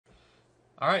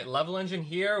Alright, Level Engine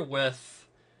here with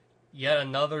yet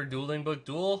another Dueling Book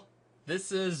Duel.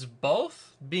 This is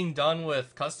both being done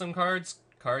with custom cards,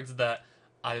 cards that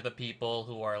either the people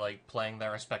who are like playing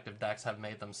their respective decks have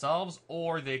made themselves,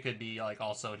 or they could be like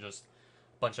also just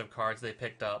a bunch of cards they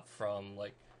picked up from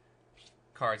like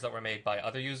cards that were made by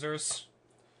other users.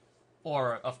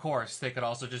 Or, of course, they could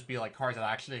also just be like cards that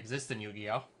actually exist in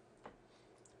Yu-Gi-Oh!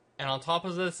 And on top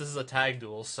of this is a tag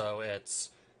duel, so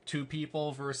it's 2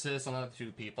 people versus another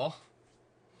 2 people.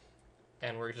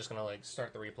 And we're just gonna like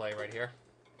start the replay right here.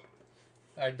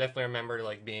 I definitely remember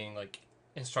like being like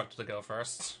instructed to go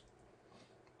first.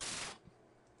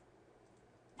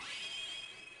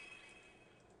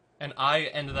 And I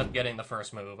ended up getting the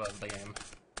first move of the game.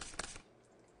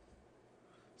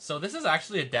 So this is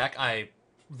actually a deck I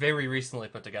very recently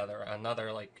put together.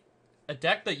 Another like a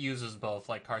deck that uses both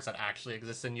like cards that actually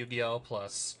exist in Yu-Gi-Oh!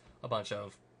 Plus a bunch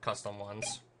of custom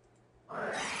ones.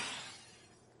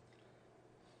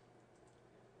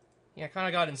 Yeah, I kind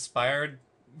of got inspired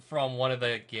from one of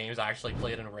the games I actually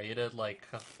played and rated like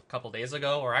a couple days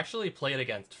ago, or actually played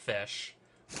against Fish,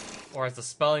 or as the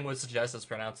spelling would suggest, it's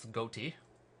pronounced Goatee,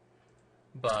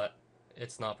 but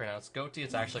it's not pronounced Goatee,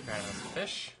 it's actually pronounced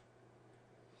Fish.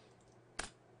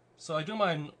 So I do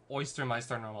my Oyster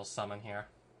Meister normal summon here.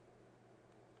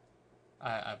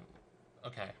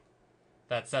 Okay.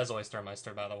 That says Oyster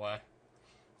Meister, by the way.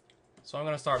 So I'm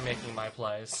going to start making my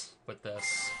plays with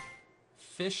this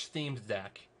fish-themed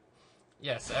deck.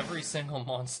 Yes, every single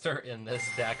monster in this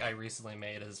deck I recently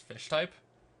made is fish type.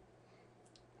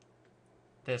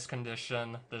 This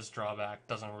condition, this drawback,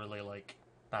 doesn't really, like,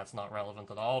 that's not relevant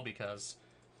at all because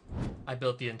I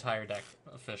built the entire deck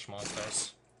of fish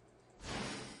monsters.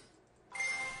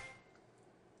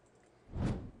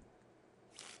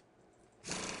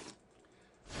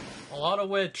 A lot of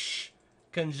which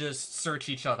can just search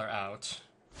each other out.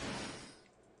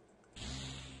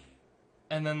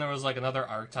 And then there was like another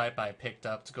archetype I picked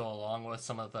up to go along with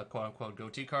some of the quote-unquote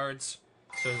Goatee cards,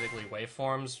 specifically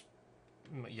Waveforms.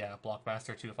 Yeah,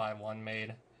 Blockmaster 251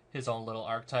 made his own little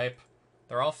archetype.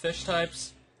 They're all fish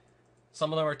types.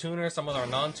 Some of them are tuners, some of them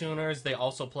are non-tuners. They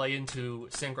also play into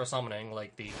synchro summoning,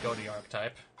 like the Goatee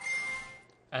archetype.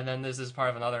 And then this is part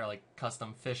of another like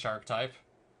custom fish archetype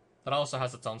that also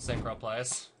has its own synchro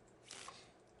plays.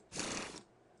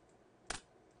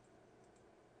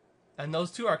 And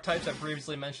those 2 archetypes I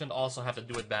previously mentioned also have to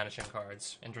do with banishing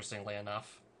cards, interestingly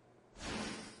enough.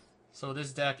 So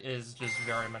this deck is just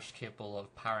very much capable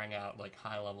of powering out like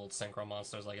high-leveled synchro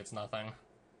monsters like it's nothing.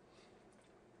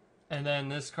 And then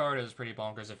this card is pretty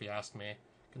bonkers if you ask me.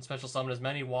 Can special summon as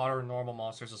many water normal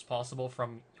monsters as possible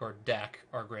from your deck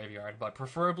or graveyard, but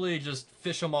preferably just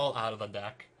fish them all out of the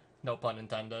deck. No pun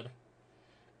intended.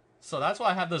 So that's why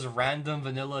I have this random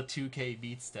vanilla 2k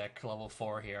beat stick level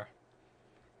 4 here.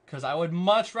 Because I would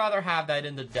much rather have that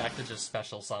in the deck to just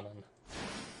special summon.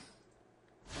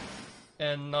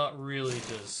 And not really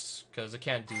just because it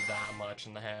can't do that much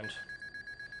in the hand.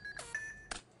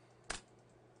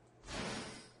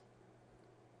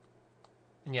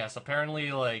 And yes,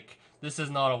 apparently, like, this is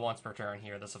not a once per turn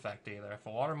here, this effect either. If a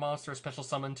water monster special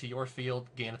summon to your field,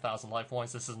 gain 1,000 life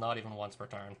points, this is not even once per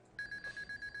turn.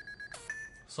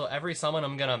 So every summon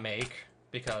I'm gonna make,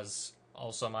 because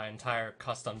also my entire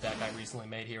custom deck I recently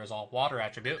made here is all water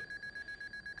attribute,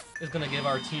 is gonna give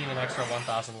our team an extra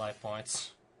 1,000 life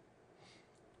points.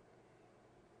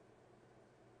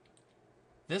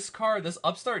 This card, this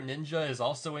Upstart Ninja, is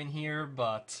also in here,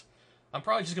 but I'm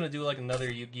probably just gonna do like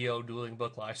another Yu-Gi-Oh! Dueling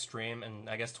Book live stream, and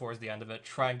I guess towards the end of it,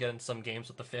 try and get in some games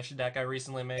with the fish deck I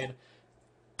recently made.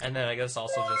 And then I guess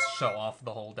also just show off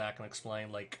the whole deck and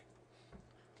explain like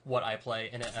what I play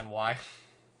in it and why.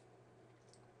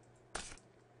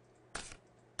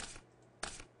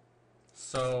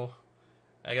 So,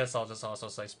 I guess I'll just also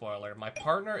say spoiler. My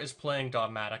partner is playing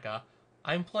Dogmatika.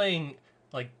 I'm playing,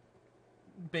 like,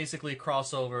 basically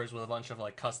crossovers with a bunch of,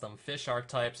 like, custom fish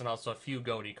archetypes and also a few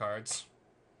Goatee cards.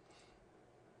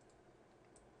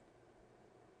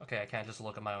 Okay, I can't just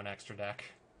look at my own extra deck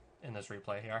in this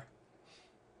replay here.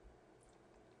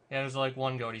 Yeah, there's, like,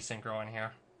 1 Goatee synchro in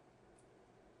here.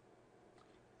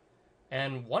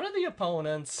 And one of the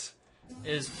opponents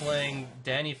is playing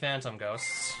Danny Phantom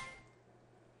Ghosts.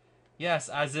 Yes,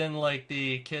 as in, like,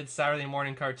 the kids' Saturday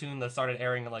morning cartoon that started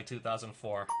airing in, like,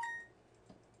 2004.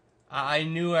 I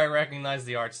knew I recognized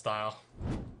the art style.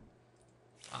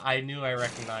 I knew I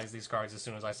recognized these cards as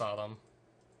soon as I saw them.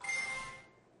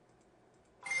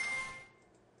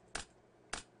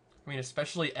 I mean,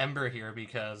 especially Ember here,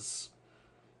 because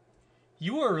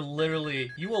you will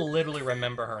literally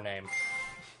remember her name.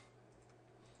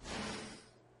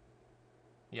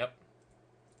 Yep.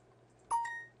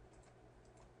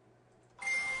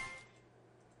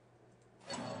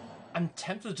 I'm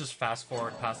tempted to just fast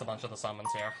forward past a bunch of the summons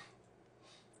here.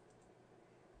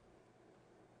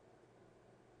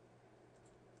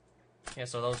 Yeah,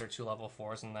 so those are 2 level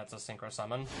 4s, and that's a synchro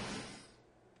summon.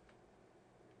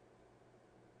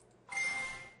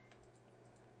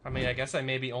 I mean, I guess I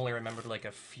maybe only remembered like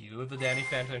a few of the Danny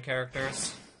Phantom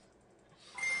characters.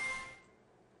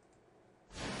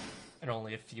 And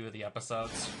only a few of the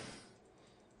episodes.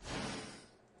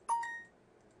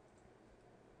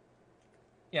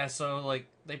 Yeah, so, like,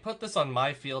 they put this on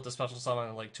my field to special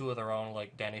summon, like, 2 of their own,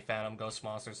 like, Danny Phantom ghost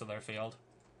monsters to their field.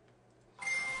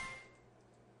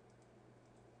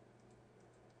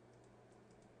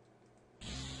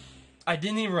 I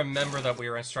didn't even remember that we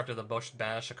were instructed to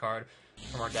banish a card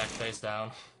from our deck face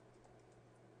down.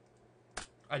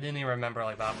 I didn't even remember,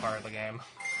 like, that part of the game.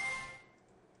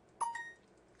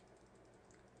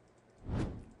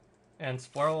 And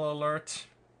spoiler alert.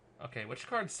 Okay, which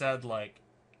card said, like...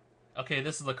 Okay,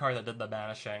 this is the card that did the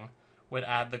banishing. Would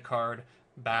add the card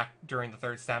back during the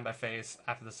 3rd standby phase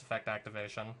after this effect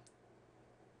activation.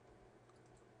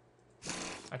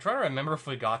 I'm trying to remember if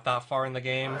we got that far in the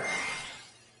game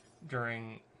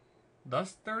during the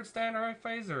 3rd standby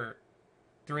phase or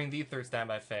during the 3rd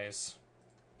standby phase.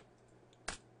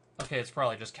 Okay, it's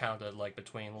probably just counted like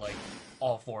between like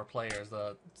all 4 players,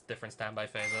 the different standby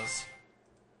phases.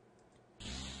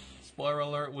 Spoiler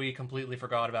alert, we completely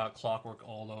forgot about Clockwork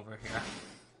all over here.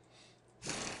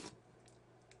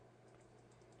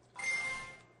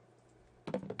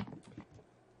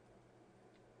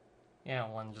 Yeah,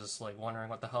 one just like wondering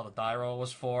what the hell the die roll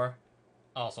was for.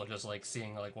 Also just like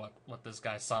seeing like what this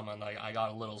guy summoned, I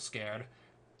got a little scared.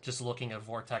 Just looking at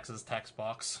Vortex's text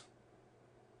box.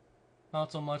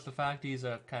 Not so much the fact he's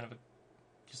a kind of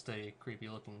just a creepy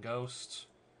looking ghost.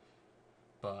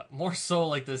 But more so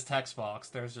like this text box.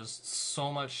 There's just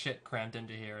so much shit crammed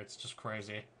into here, it's just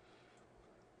crazy.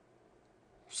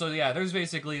 So yeah, there's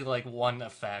basically like one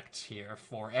effect here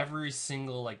for every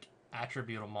single like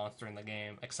attribute of monster in the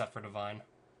game, except for Divine.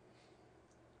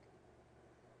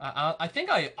 I think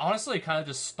I honestly kind of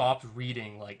just stopped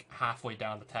reading like halfway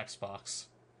down the text box.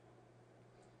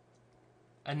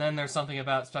 And then there's something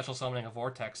about special summoning a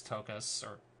Vortex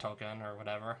token or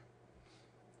whatever.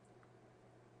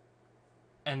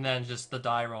 And then just the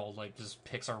die roll, like, just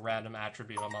picks a random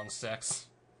attribute among 6.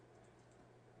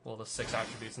 Well, the 6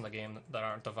 attributes in the game that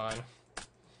aren't divine.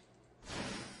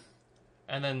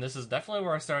 And then this is definitely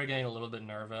where I started getting a little bit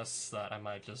nervous that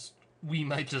we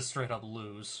might just straight up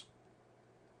lose.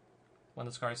 When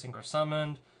this card is synchro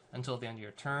summoned, until the end of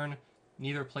your turn,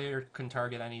 neither player can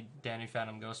target any Danny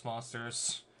Phantom Ghost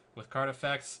monsters with card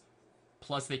effects,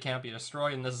 plus they can't be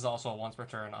destroyed, and this is also a once per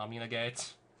turn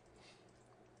Omni-Negate.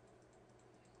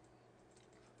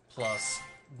 Plus,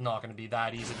 not going to be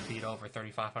that easy to beat over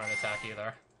 3,500 attack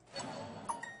either.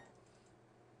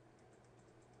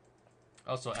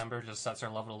 Also, Ember just sets her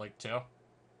level to like 2.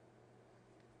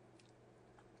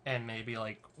 And maybe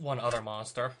like one other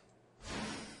monster.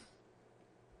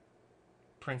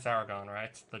 Prince Aragon,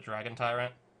 right? The Dragon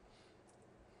Tyrant.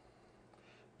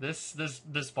 This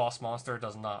boss monster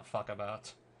does not fuck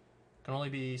about. Can only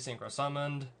be synchro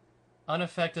summoned,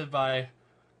 unaffected by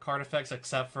card effects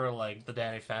except for like the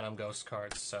Danny Phantom Ghost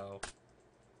cards, so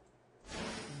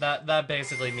that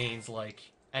basically means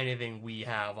like anything we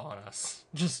have on us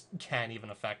just can't even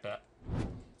affect it.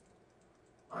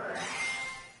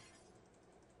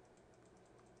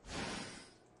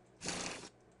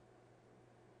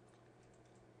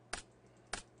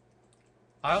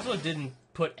 I also didn't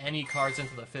put any cards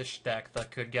into the fish deck that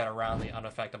could get around the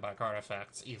unaffected by card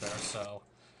effects either, so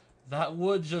that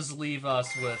would just leave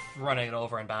us with running it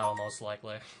over in battle, most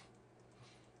likely.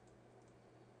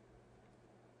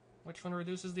 Which one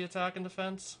reduces the attack and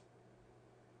defense?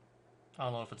 I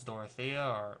don't know if it's Dorothea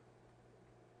or...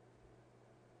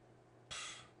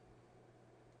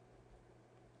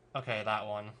 Okay, that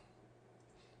one.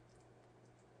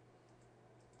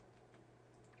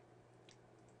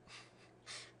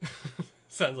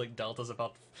 Sounds like Delta's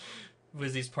about...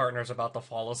 Wizzy's partner's about to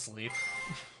fall asleep.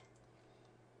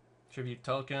 Tribute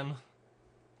token.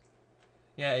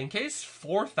 Yeah, in case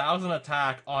 4,000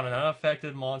 attack on an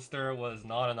unaffected monster was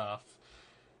not enough,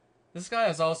 this guy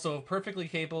is also perfectly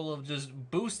capable of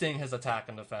just boosting his attack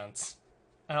and defense.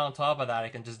 And on top of that,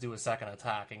 he can just do a second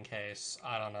attack in case,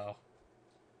 I don't know,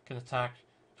 can attack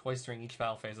twice during each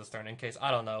battle phase this turn in case, I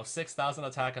don't know, 6,000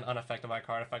 attack and unaffected by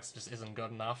card effects just isn't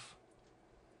good enough.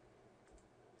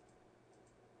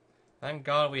 Thank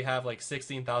God we have like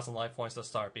 16,000 life points to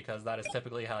start, because that is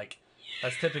typically like,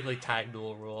 that's typically tag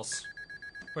duel rules.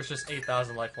 Which is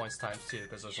 8,000 life points times 2,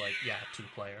 because there's like, yeah, 2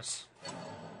 players.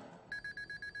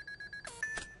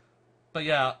 But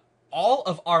yeah, all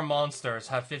of our monsters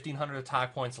have 1,500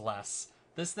 attack points less.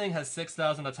 This thing has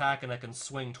 6,000 attack and it can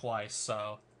swing twice,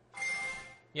 so...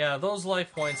 yeah, those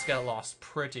life points get lost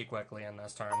pretty quickly in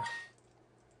this turn.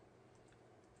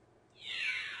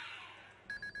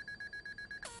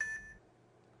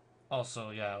 Also,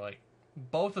 yeah, like,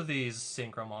 both of these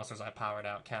synchro monsters I powered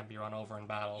out can be run over in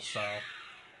battle, so...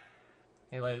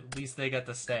 hey, like, at least they get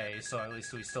to stay, so at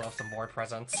least we still have some board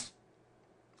presence.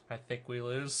 I think we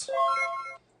lose.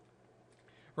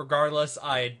 Regardless,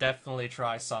 I definitely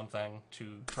try something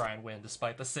to try and win,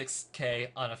 despite the 6k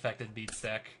unaffected beat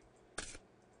stick.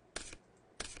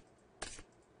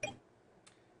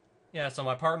 Yeah, so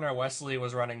my partner Wesley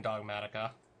was running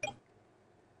Dogmatika.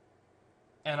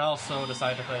 And also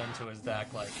decided to put it into his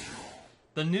deck, like,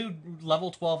 the new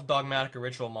level 12 Dogmatika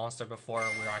Ritual monster before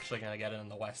we're actually going to get it in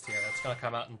the West here. It's going to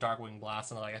come out in Darkwing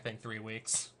Blast in, like, I think 3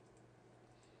 weeks.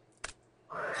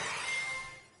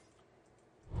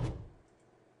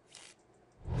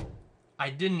 I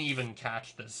didn't even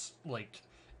catch this, like,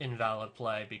 invalid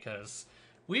play because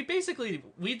we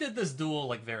did this duel,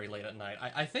 like, very late at night.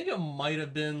 I think it might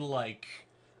have been, like,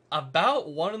 about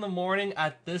 1 in the morning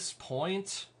at this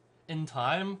point in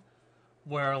time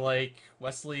where, like,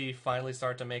 Wesley finally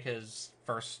started to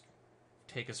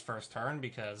take his first turn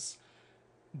because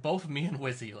both me and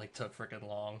Wizzy, like, took freaking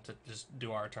long to just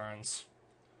do our turns.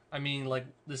 I mean, like,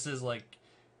 this is, like,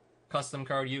 custom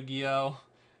card Yu-Gi-Oh!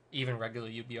 Even regular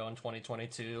Yu-Gi-Oh! In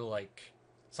 2022, like,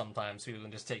 sometimes people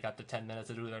can just take up to 10 minutes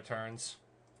to do their turns.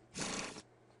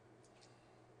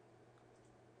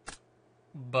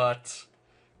 But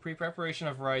pre-preparation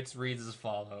of rights reads as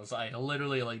follows. I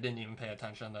literally, like, didn't even pay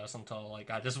attention to this until,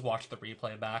 like, I just watched the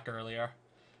replay back earlier.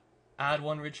 Add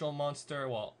 1 ritual monster,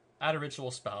 well, add a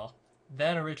ritual spell,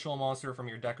 then a ritual monster from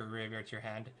your deck or graveyard to your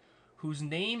hand, whose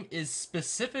name is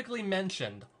specifically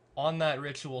mentioned on that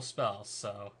ritual spell,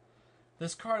 so...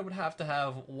 this card would have to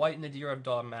have White Nadir of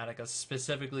Dogmatika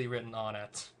specifically written on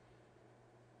it.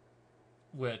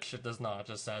 Which it does not, it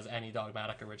just says any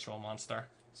Dogmatika ritual monster.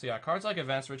 So yeah, cards like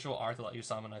Advanced Ritual are to let you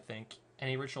summon, I think,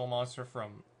 any ritual monster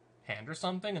from hand or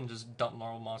something, and just dump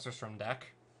normal monsters from deck.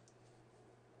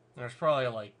 There's probably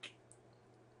like...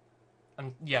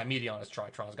 yeah, Meteon's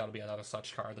Tritron's gotta be another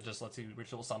such card that just lets you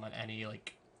ritual summon any,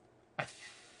 like... I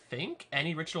think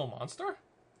any ritual monster?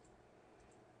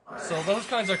 So those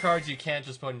kinds of cards you can't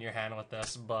just put in your hand with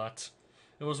this, but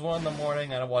it was 1 in the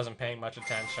morning and I wasn't paying much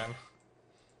attention.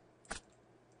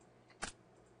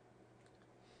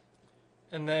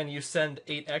 And then you send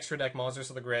 8 extra deck monsters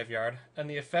to the graveyard, and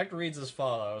the effect reads as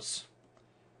follows.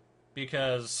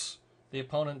 Because the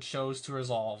opponent chose to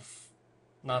resolve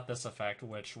not this effect,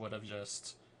 which would have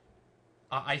just...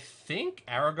 I think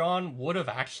Aragon would have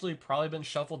actually probably been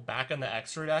shuffled back in the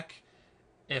extra deck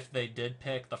if they did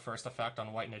pick the first effect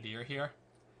on White Nadir here.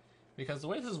 Because the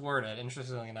way this is worded,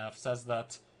 interestingly enough, says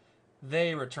that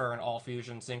they return all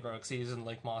fusion, synchro, season,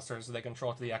 link monsters they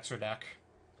control to the extra deck.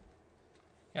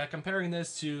 Yeah, comparing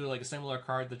this to like a similar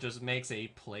card that just makes a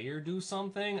player do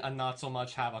something and not so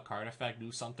much have a card effect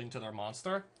do something to their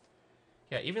monster.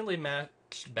 Yeah, evenly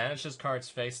matched banishes cards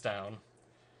face down.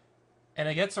 And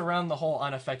it gets around the whole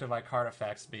unaffected by card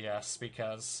effects BS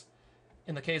because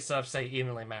in the case of, say,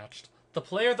 evenly matched, the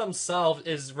player themselves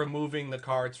is removing the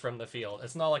cards from the field.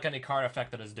 It's not like any card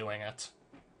effect that is doing it.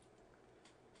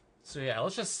 So yeah,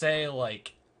 let's just say,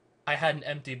 like, I had an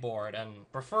empty board, and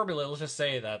preferably, let's just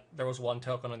say that there was 1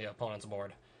 token on the opponent's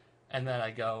board. And then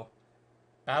I go,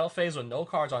 battle phase with no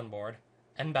cards on board,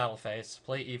 end battle phase,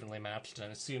 play evenly matched,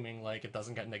 and assuming, like, it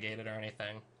doesn't get negated or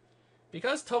anything.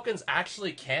 Because tokens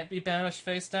actually can't be banished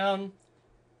face down,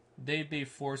 they'd be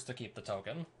forced to keep the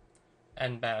token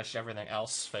and banish everything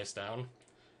else face down.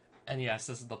 And yes,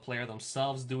 this is the player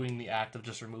themselves doing the act of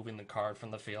just removing the card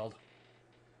from the field.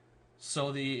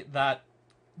 So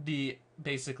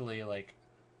basically, like,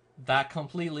 that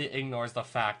completely ignores the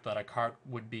fact that a card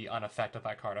would be unaffected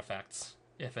by card effects,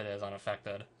 if it is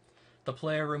unaffected. The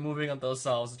player removing it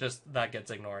themselves, just, that gets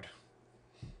ignored.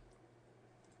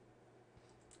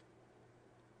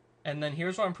 And then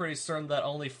here's where I'm pretty certain that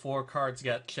only 4 cards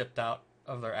get chipped out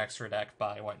of their extra deck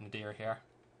by White Nadir here.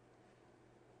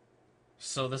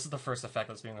 So this is the first effect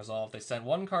that's being resolved. They send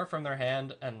 1 card from their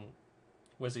hand, and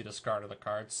Wizzy discarded the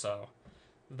card, so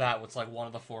that was like one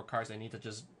of the 4 cards they need to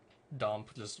just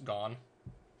dump, just gone.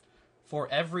 For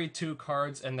every 2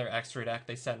 cards in their extra deck,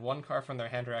 they send 1 card from their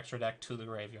hand or extra deck to the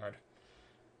graveyard.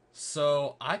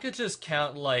 So I could just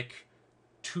count like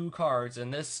 2 cards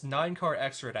in this 9-card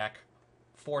extra deck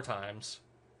 4 times.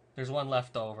 There's 1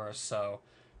 left over, so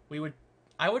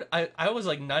I was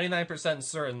like 99%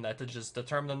 certain that to just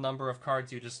determine the number of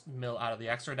cards you just mill out of the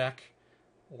extra deck,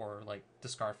 or like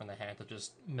discard from the hand to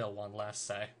just mill one less,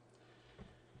 say.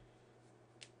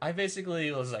 I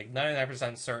basically was like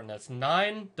 99% certain it's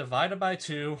 9 divided by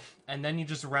 2, and then you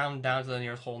just round down to the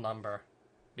nearest whole number.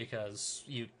 Because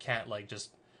you can't, like, just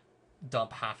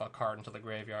dump half a card into the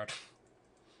graveyard.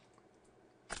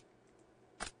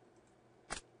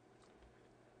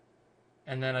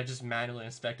 And then I just manually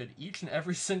inspected each and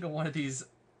every single one of these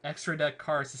extra deck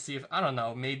cards to see if, I don't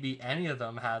know, maybe any of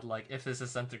them had, like, if this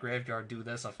is sent to graveyard, do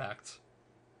this effect.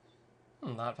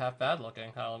 Not half bad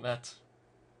looking, I'll admit.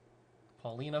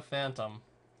 Paulina Phantom.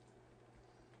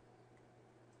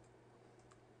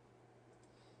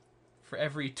 For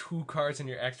every 2 cards in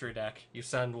your extra deck, you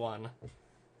send 1.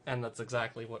 And that's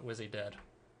exactly what Wizzy did.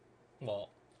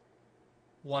 Well,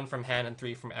 1 from hand and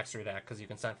 3 from extra deck, because you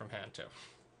can send from hand too.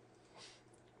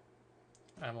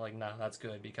 I'm like, nah, that's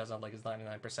good, because I'm like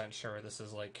 99% sure this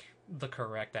is like the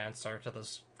correct answer to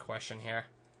this question here.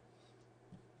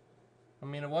 I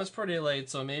mean, it was pretty late,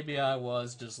 so maybe I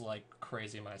was just like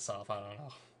crazy myself, I don't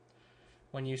know.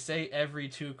 When you say every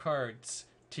 2 cards,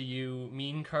 do you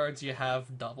mean cards you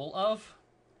have double of?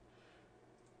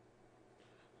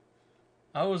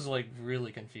 I was like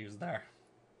really confused there.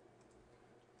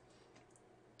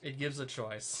 It gives a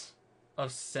choice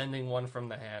of sending 1 from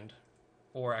the hand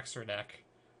or extra deck.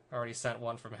 I already sent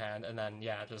 1 from hand, and then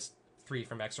yeah, just 3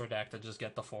 from extra deck to just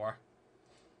get the 4.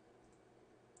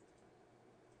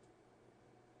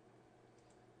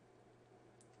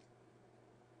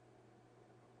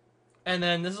 And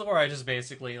then this is where I just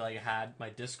basically like had my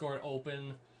Discord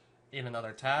open in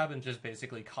another tab and just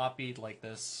basically copied like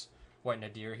this White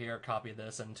Nadir here, copied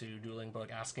this into Dueling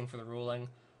Book asking for the ruling.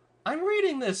 I'm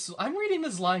reading this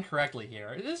line correctly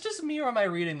here. Is just me or am I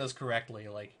reading this correctly?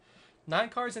 Like 9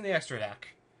 cards in the extra deck.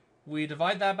 We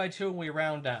divide that by 2 and we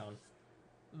round down.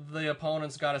 The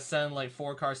opponent's gotta send like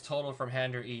 4 cards total from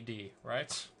hand or ED,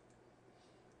 right?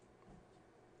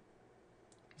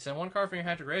 You send 1 card from your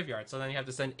hand to graveyard, so then you have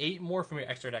to send 8 more from your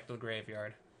extra deck to the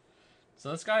graveyard.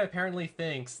 So this guy apparently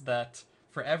thinks that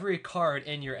for every card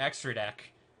in your extra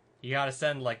deck, you gotta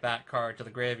send like that card to the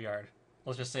graveyard.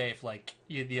 Let's just say if like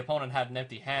the opponent had an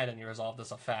empty hand and you resolve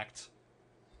this effect,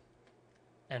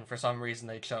 and for some reason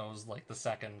they chose like the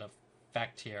second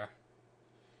effect here,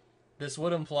 this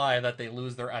would imply that they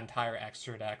lose their entire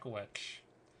extra deck, which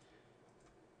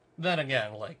then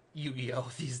again, like Yu-Gi-Oh!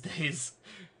 These days,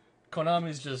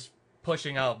 Konami's just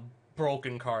pushing out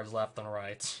broken cards left and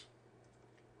right.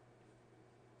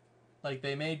 Like,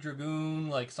 they made Dragoon,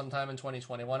 like, sometime in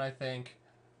 2021, I think,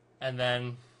 and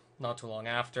then, not too long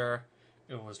after,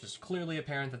 it was just clearly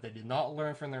apparent that they did not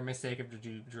learn from their mistake of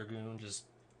Dragoon, just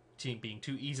being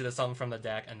too easy to summon from the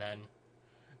deck, and then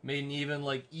made an even,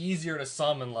 like, easier to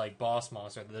summon, like, boss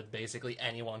monster that basically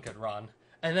anyone could run.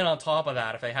 And then on top of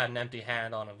that, if they had an empty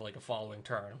hand on, like, a following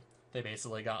turn, they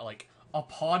basically got, like, a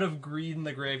pot of greed in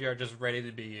the graveyard just ready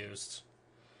to be used.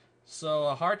 So,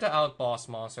 a hard-to-out boss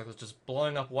monster that's just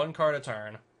blowing up 1 card a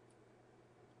turn.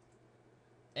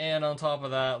 And on top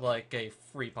of that, like, a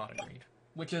free pot of greed.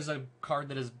 Which is a card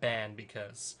that is banned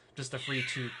because just a free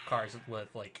 2 cards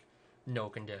with, like, no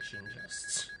condition,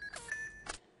 just...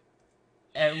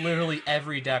 And literally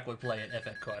every deck would play it if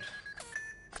it could.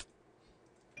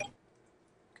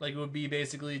 Like, it would be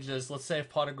basically just, let's say if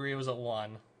pot of greed was at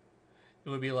 1, it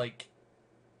would be like...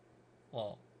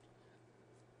 Well,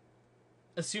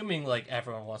 assuming, like,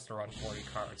 everyone wants to run 40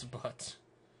 cards, but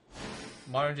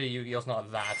modern day Yu-Gi-Oh's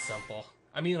not that simple.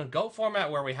 I mean, in a GOAT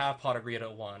format where we have Pot of Greed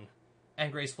at 1,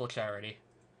 and Graceful Charity,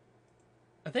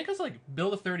 I think it's, like,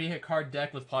 build a 30-hit card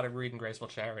deck with Pot of Greed and Graceful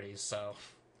Charities, so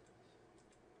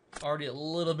already a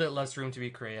little bit less room to be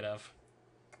creative.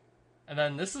 And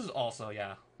then this is also,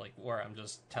 yeah, like, where I'm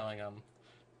just telling him,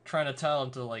 trying to tell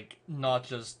him to, like, not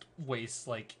just waste,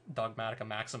 like, Dogmatika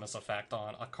Maximus effect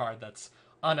on a card that's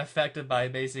unaffected by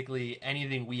basically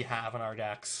anything we have in our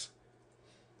decks.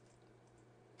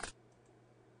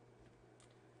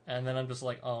 And then I'm just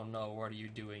like, oh no, what are you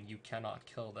doing? You cannot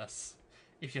kill this.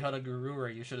 If you had a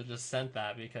Garura, you should have just sent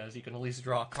that, because you can at least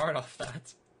draw a card off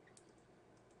that.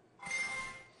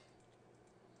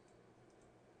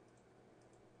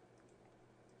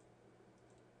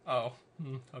 Oh,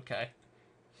 okay.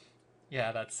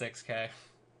 Yeah, that's 6k.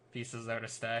 Pieces there to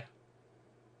stay.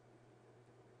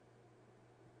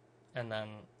 And then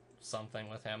something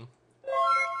with him.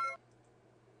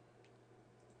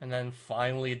 And then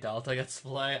finally Delta gets to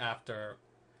play after...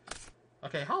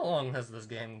 Okay, how long has this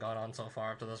game gone on so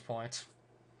far up to this point?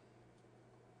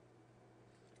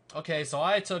 Okay, so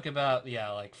I took about,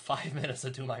 yeah, like 5 minutes to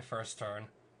do my first turn.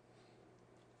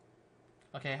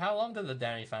 Okay, how long did the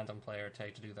Danny Phantom player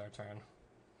take to do their turn?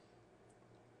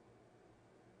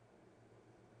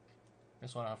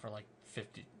 This went on for like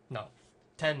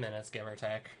 10 minutes, give or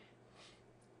take.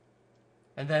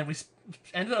 And then we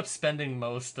ended up spending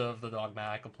most of the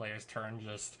Dogmatika player's turn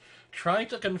just trying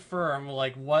to confirm,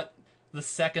 like, what the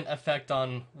second effect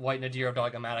on White Nadir of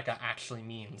Dogmatika actually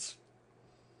means.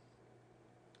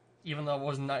 Even though I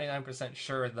was 99%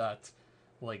 sure that,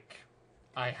 like,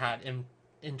 I had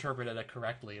interpreted it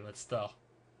correctly, but still.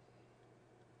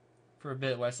 For a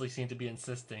bit, Wesley seemed to be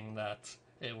insisting that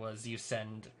it was you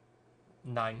send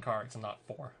 9 cards and not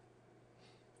 4.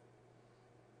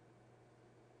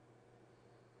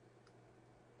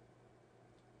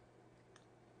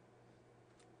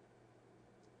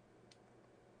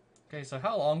 Okay, so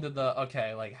how long did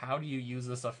how do you use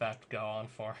this effect go on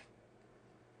for?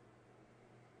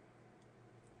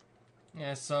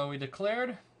 Yeah, so we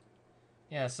declared...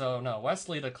 Yeah, so no,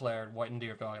 Wesley declared White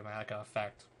Nadir of Dogmatika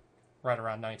effect right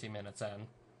around 90 minutes in.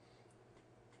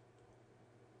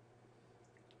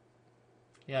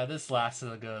 Yeah, this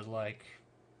lasted a good, like...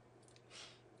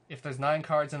 If there's 9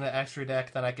 cards in the extra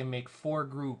deck, then I can make 4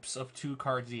 groups of 2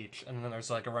 cards each, and then there's,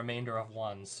 like, a remainder of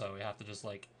 1, so we have to just,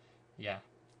 like... Yeah.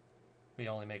 We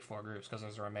only make 4 groups because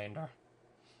there's a remainder.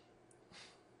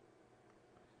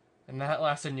 And that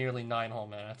lasted nearly 9 whole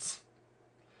minutes.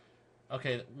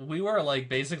 Okay, we were, like,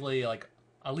 basically, like...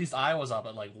 At least I was up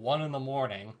at, like, 1 in the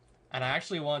morning, and I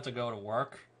actually wanted to go to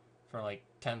work for, like,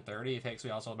 10:30. It takes me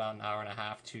also about an hour and a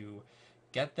half to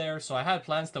get there, so I had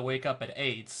plans to wake up at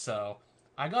 8, so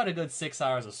I got a good 6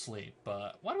 hours of sleep.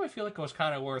 But why do I feel like it was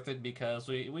kind of worth it? Because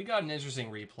we got an interesting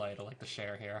replay to, like, to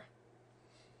share here.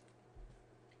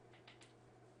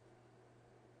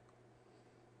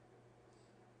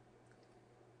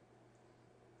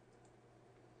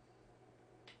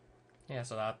 Yeah,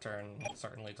 so that turn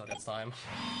certainly took its time.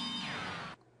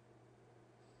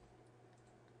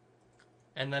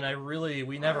 And then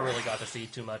we never really got to see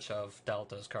too much of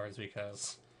Delta's cards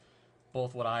because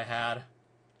both what I had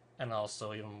and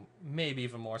also maybe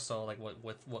even more so like what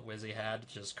Wizzy had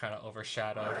just kind of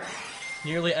overshadowed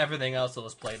nearly everything else that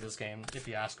was played this game, if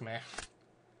you ask me.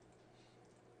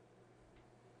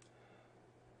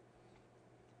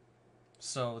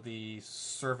 So the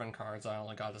servant cards I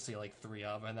only got to see like 3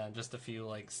 of, and then just a few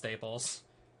like staples,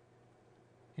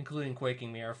 including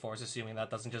Quaking Mirror Force, assuming that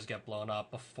doesn't just get blown up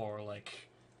before like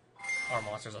our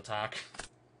monsters attack.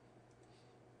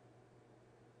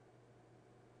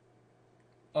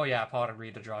 Oh yeah, Potted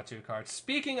Reed to draw 2 cards.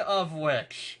 Speaking of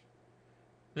which,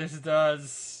 this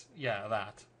does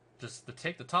that. Just to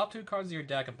take the top 2 cards of your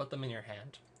deck and put them in your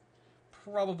hand.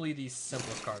 Probably the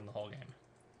simplest card in the whole game.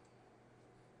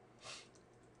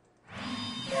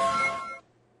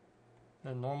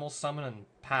 The normal summon and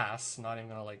pass. Not even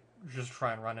gonna like just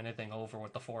try and run anything over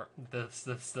with the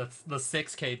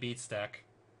 6K beats deck.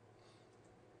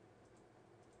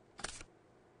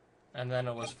 And then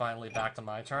it was finally back to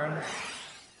my turn,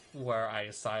 where I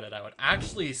decided I would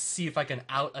actually see if I can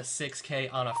out a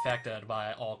 6K unaffected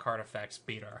by all card effects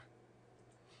beater.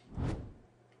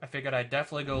 I figured I'd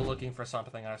definitely go looking for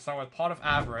something. I start with Pot of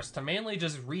Avarice to mainly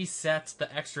just reset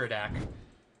the extra deck.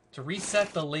 To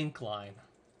reset the link line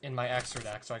in my extra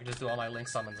deck, so I can just do all my link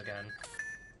summons again.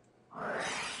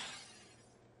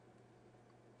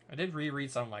 I did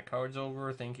reread some of my cards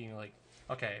over, thinking, like,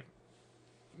 okay,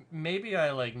 maybe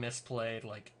I, like, misplayed,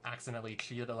 like, accidentally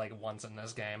cheated, like, once in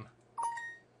this game.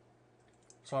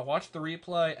 So I watched the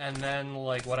replay, and then,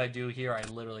 like, what I do here, I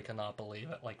literally cannot believe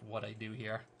it, like, what I do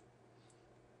here.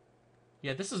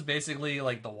 Yeah, this is basically,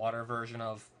 like, the water version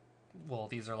of... Well,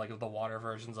 these are, like, the water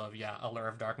versions of, Allure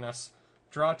of Darkness.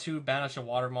 Draw 2, banish a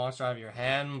water monster out of your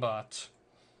hand, but...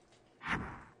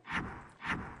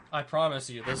 I promise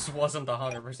you, this wasn't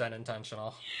 100%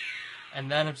 intentional.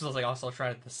 And then I'm just, like, also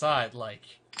trying to decide, like...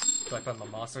 Do I put my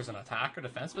monsters in attack or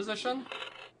defense position?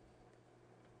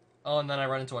 Oh, and then I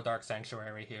run into a Dark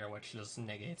Sanctuary here, which just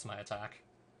negates my attack.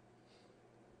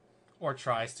 Or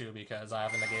tries to, because I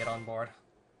have a negate on board.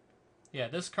 Yeah,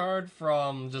 this card,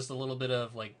 from just a little bit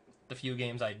of, like, the few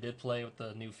games I did play with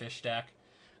the new fish deck,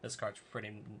 this card's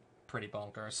pretty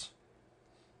bonkers.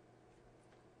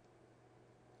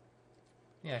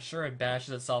 Yeah, sure, it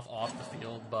banishes itself off the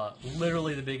field, but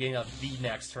literally the beginning of the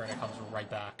next turn it comes right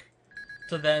back.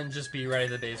 To then just be ready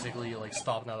to basically, like,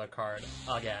 stop another card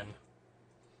again.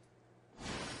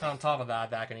 And on top of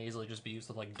that, that can easily just be used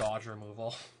with, like, dodge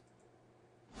removal.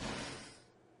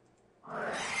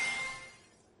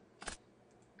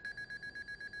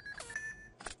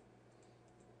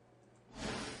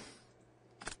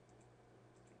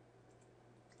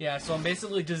 Yeah, so I'm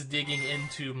basically just digging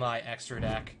into my extra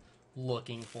deck,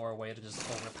 looking for a way to just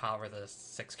overpower the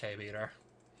 6K beater.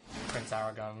 Prince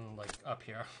Aragon, like, up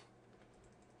here.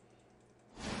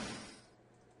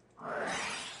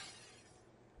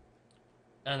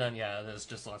 And then, yeah, this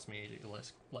just lets me,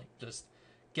 like, just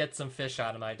get some fish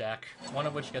out of my deck, one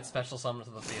of which gets special summoned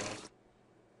to the field.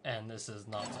 And this is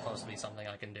not supposed to be something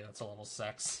I can do. It's a level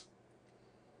 6.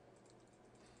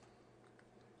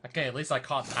 Okay, at least I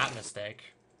caught that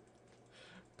mistake.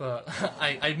 But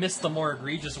I missed the more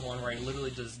egregious one where I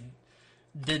literally just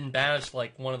didn't banish,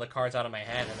 like, one of the cards out of my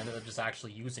hand and ended up just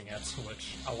actually using it,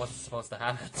 which I wasn't supposed to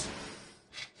have it.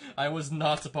 I was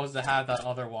not supposed to have that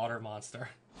other water monster.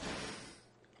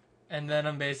 And then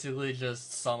I'm basically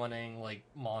just summoning, like,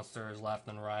 monsters left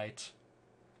and right,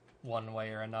 one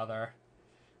way or another.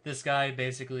 This guy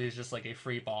basically is just like a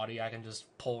free body I can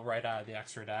just pull right out of the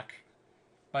extra deck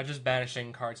by just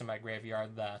banishing cards in my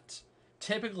graveyard that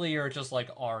typically are just, like,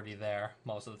 already there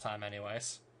most of the time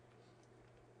anyways.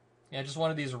 Yeah, just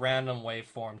one of these random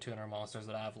waveform tuner monsters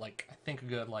that have, like, I think a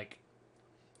good, like,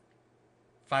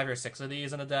 5 or 6 of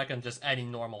these in a deck, and just any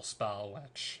normal spell,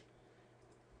 which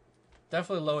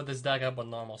definitely load this deck up with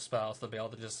normal spells to be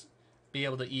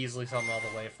able to easily summon all the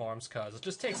waveforms, because it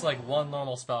just takes, like, one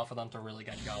normal spell for them to really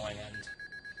get going, and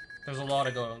there's a lot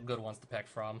of good ones to pick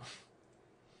from.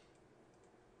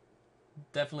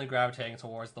 Definitely gravitating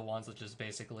towards the ones that just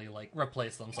basically, like,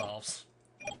 replace themselves.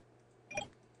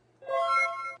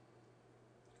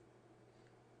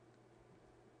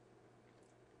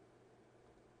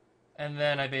 And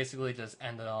then I basically just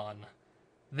ended on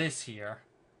this here,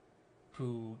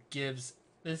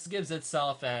 this gives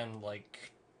itself and,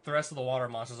 like, the rest of the water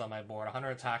monsters on my board 100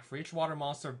 attack for each water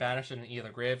monster banished in either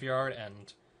graveyard.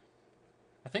 And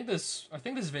I think this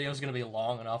video is going to be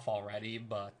long enough already,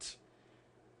 but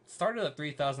it started at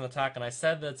 3,000 attack and I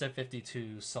said that it's at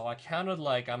 52, so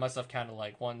I must have counted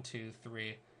like 1, 2,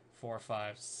 3, 4,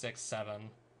 5, 6, 7,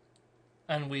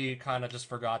 and we kind of just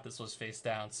forgot this was face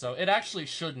down, so it actually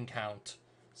shouldn't count,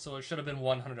 so it should have been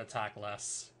 100 attack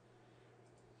less.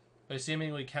 But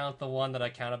assuming we count the one that I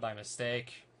counted by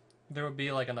mistake, there would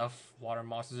be, like, enough water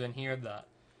monsters in here that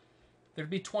there'd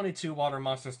be 22 water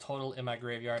monsters total in my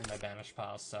graveyard and my banish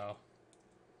pile, so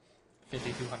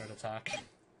 5,200 attack.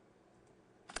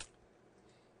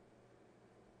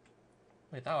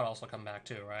 Wait, that would also come back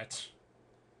too, right?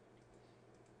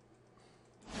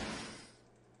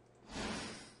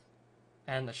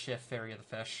 And the Shift Fairy of the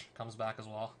Fish comes back as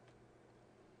well.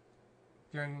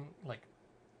 During, like,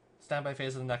 standby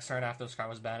phase of the next turn after this card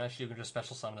was banished, you can just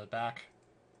special summon it back.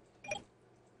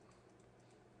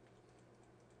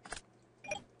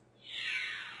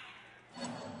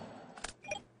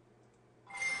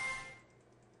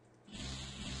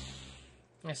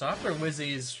 Yeah, so after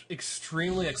Wizzy's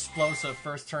extremely explosive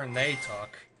first turn they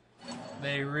took,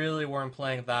 they really weren't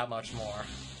playing that much more.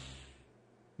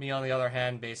 Me, on the other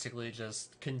hand, basically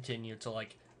just continued to,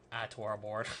 like, add to our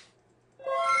board.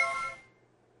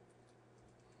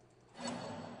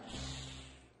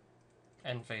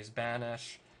 End phase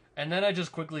banish. And then I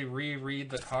just quickly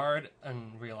reread the card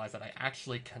and realized that I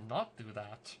actually cannot do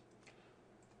that.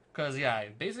 Because, yeah, I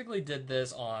basically did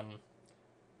this on...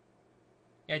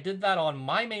 Yeah, I did that on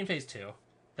my main phase 2,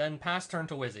 then pass turn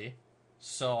to Wizzy.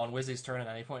 So on Wizzy's turn, at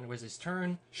any point in Wizzy's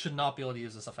turn, should not be able to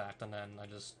use this effect. And then I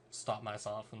just stopped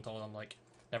myself and told him, like,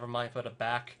 never mind, put it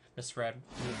back. Misread,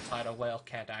 Blue Tidal Whale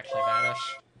can't actually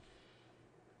vanish.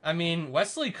 I mean,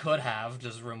 Wesley could have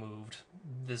just removed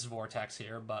this vortex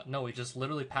here, but no, he just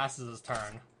literally passes his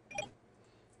turn.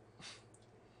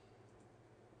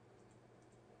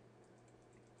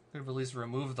 Could have at least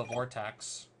removed the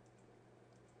vortex.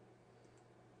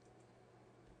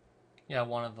 Yeah,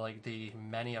 one of, like, the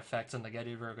many effects in the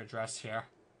Gettysburg Address here.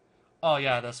 Oh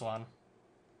yeah, this one.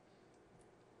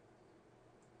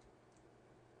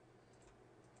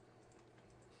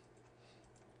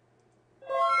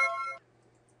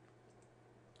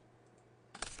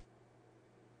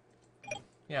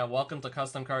 Yeah, welcome to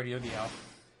custom card Yu-Gi-Oh!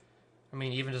 I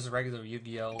mean, even just regular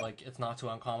Yu-Gi-Oh! Like, it's not too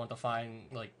uncommon to find,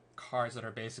 like, cards that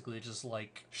are basically just,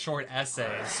 like, short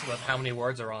essays with how many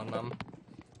words are on them.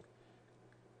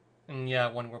 And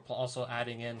yeah, when we're also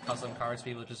adding in custom cards,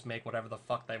 people just make whatever the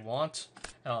fuck they want.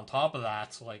 And on top of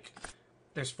that, like,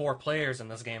 there's 4 players in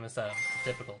this game instead of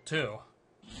the typical 2.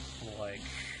 Like,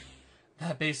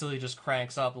 that basically just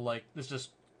cranks up, like, this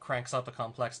just cranks up the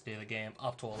complexity of the game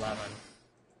up to 11.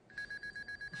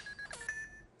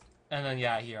 And then,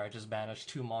 yeah, here I just banished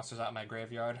 2 monsters out of my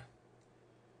graveyard.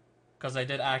 Because I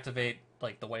did activate,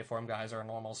 like, the Waveform guys are a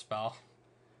normal spell,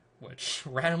 which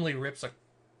randomly rips a...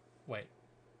 Wait.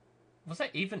 Was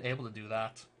I even able to do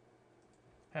that?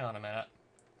 Hang on a minute.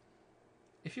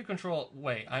 If you control...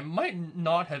 Wait, I might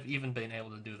not have even been able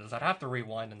to do this. I'd have to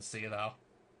rewind and see, though.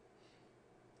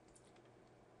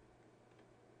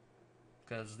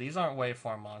 because these aren't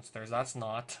waveform monsters. That's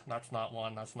not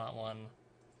one. That's not one.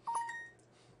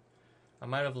 I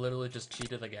might have literally just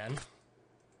cheated again.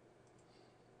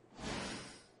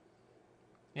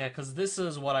 Yeah, because this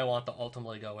is what I want to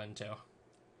ultimately go into.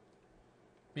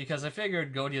 Because I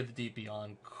figured Goatee of the Deep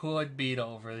Beyond could beat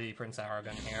over the Prince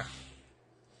Aragon here.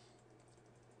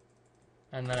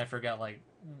 And then I forget, like,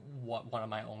 what one of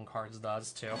my own cards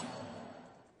does, too.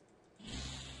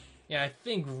 Yeah, I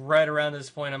think right around this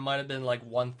point it might have been, like,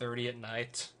 1:30 at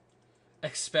night.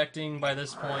 Expecting by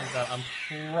this point that I'm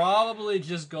probably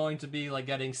just going to be, like,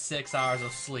 getting 6 hours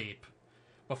of sleep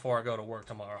before I go to work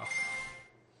tomorrow.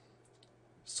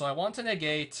 So I want to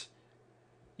negate...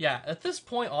 Yeah, at this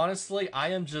point, honestly,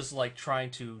 I am just, like,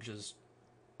 trying to just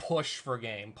push for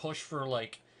game. Push for,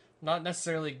 like, not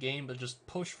necessarily game, but just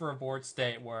push for a board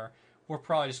state where we're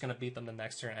probably just going to beat them the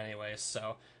next turn anyways.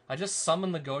 So I just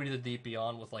summon the Goatee to the Deep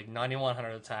Beyond with, like, 9100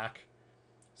 attack.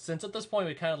 Since at this point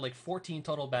we kind of, like, 14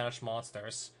 total banished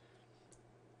monsters.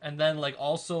 And then, like,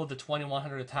 also the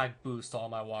 2100 attack boost to all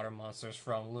my water monsters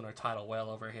from Lunar Tidal Whale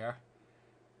over here.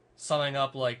 Summing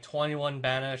up, like, 21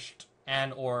 banished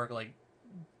and or, like,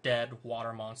 dead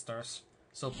water monsters.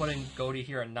 So putting Goatee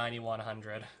here at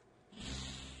 9100.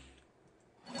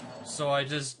 So I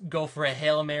just go for a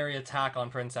Hail Mary attack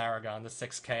on Prince Aragon, the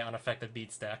 6k unaffected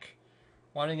beats deck.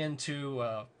 Running into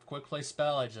a quick play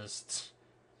spell, I just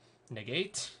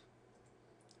negate.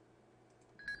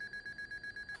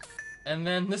 And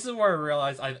then this is where I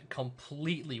realized I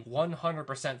completely,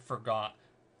 100% forgot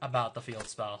about the field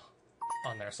spell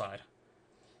on their side.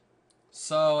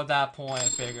 So at that point I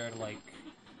figured, like,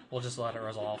 we'll just let it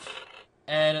resolve.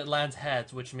 And it lands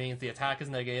heads, which means the attack is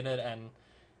negated and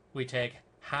we take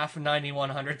half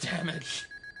 9100 damage.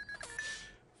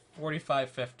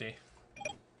 4550.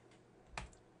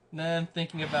 Then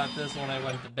thinking about this when I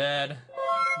went to bed,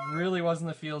 really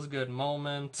wasn't a feels good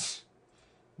moment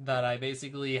that I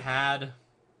basically had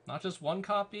not just one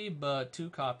copy, but 2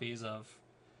 copies of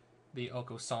the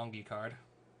Okosongi card,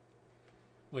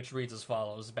 which reads as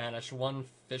follows: banish 1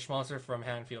 fish monster from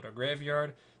hand, field, or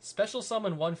graveyard. Special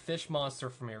summon 1 fish monster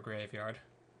from your graveyard.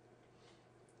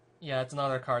 Yeah, it's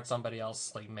another card somebody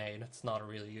else, like, made. It's not a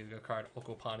really Yugioh card,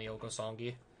 Okopani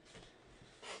Okosongi.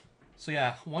 So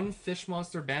yeah, 1 fish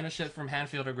monster, banish it from hand,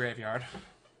 field, or graveyard.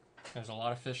 There's a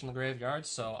lot of fish in the graveyard,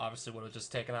 so obviously would have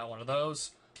just taken out one of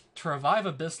those to revive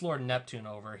Abyss Lord Neptune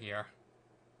over here.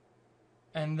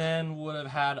 And then would have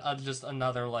had just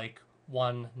another, like,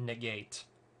 1 negate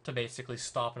to basically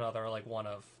stop another, like, one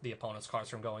of the opponent's cards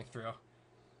from going through.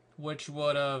 Which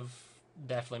would have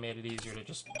definitely made it easier to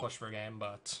just push for game,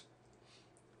 but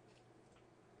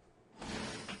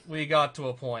we got to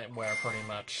a point where pretty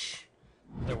much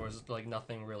there was, like,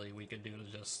 nothing really we could do to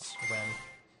just win.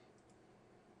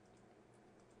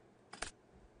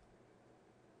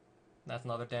 That's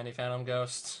another Dandy Phantom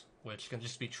Ghost, which can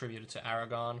just be tributed to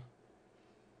Aragon.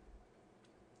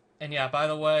 And yeah, by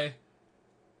the way,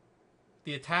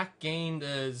 the attack gained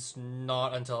is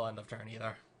not until end of turn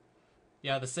either.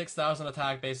 Yeah, the 6000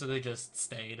 attack basically just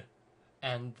stayed,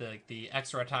 and the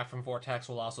extra attack from Vortex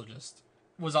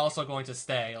was also going to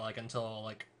stay, like, until,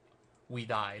 like, we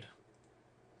died.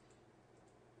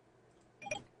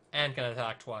 And can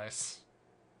attack twice.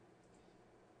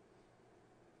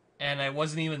 And I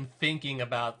wasn't even thinking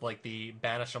about, like, the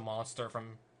banish a monster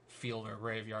from field or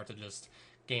graveyard to just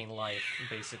gain life.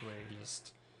 Basically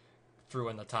just threw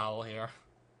in the towel here.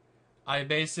 I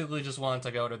basically just wanted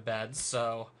to go to bed,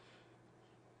 so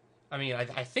I mean,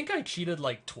 I think I cheated,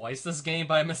 like, twice this game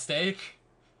by mistake.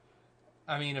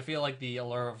 I mean, I feel like the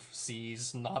Allure of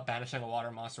Seas not banishing a water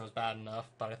monster was bad enough,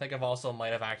 but I think I've also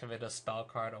might have activated a spell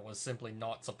card I was simply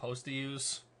not supposed to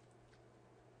use.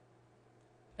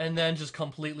 And then just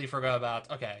completely forgot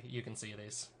about, okay, you can see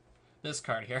these. This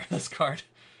card here, this card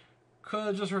could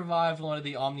have just revived one of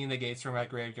the Omni Negates from my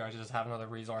graveyard to just have another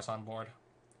resource on board.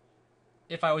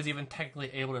 If I was even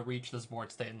technically able to reach this board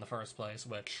state in the first place,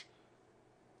 which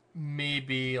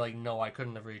maybe, like, no, I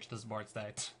couldn't have reached this board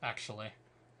state, actually.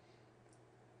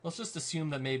 Let's just assume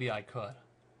that maybe I could.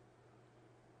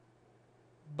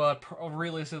 But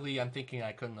realistically, I'm thinking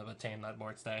I couldn't have attained that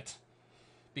board state.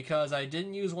 Because I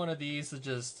didn't use one of these to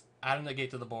just add a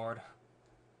negate to the board.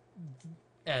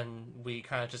 And we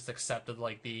kind of just accepted,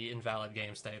 like, the invalid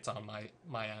game states on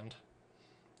my end.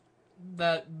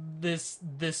 That this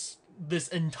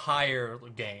entire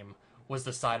game was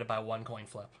decided by 1 coin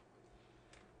flip.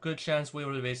 Good chance we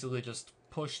would have basically just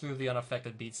pushed through the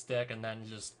unaffected beat stick and then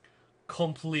just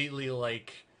completely,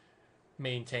 like,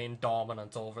 maintain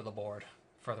dominance over the board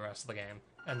for the rest of the game.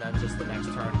 And then just the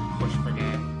next turn, push for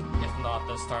game. If not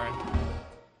this turn.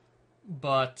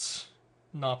 But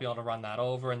not be able to run that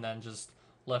over, and then just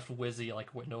left Wizzy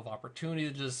like window of opportunity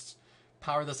to just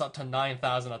power this up to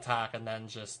 9,000 attack, and then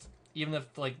just even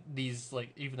if like these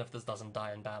like even if this doesn't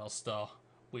die in battle, still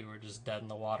we were just dead in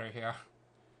the water here.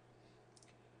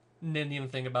 Didn't even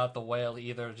think about the whale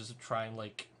either. Just try and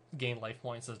like gain life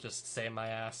points to just save my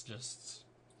ass. Just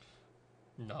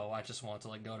no, I just want to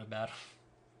like go to bed.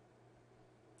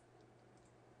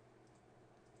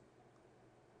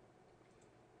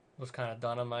 Was kind of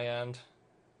done on my end.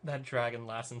 That dragon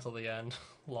lasts until the end.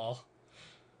 Lol.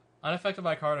 Unaffected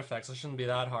by card effects, it shouldn't be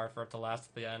that hard for it to last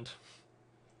at the end.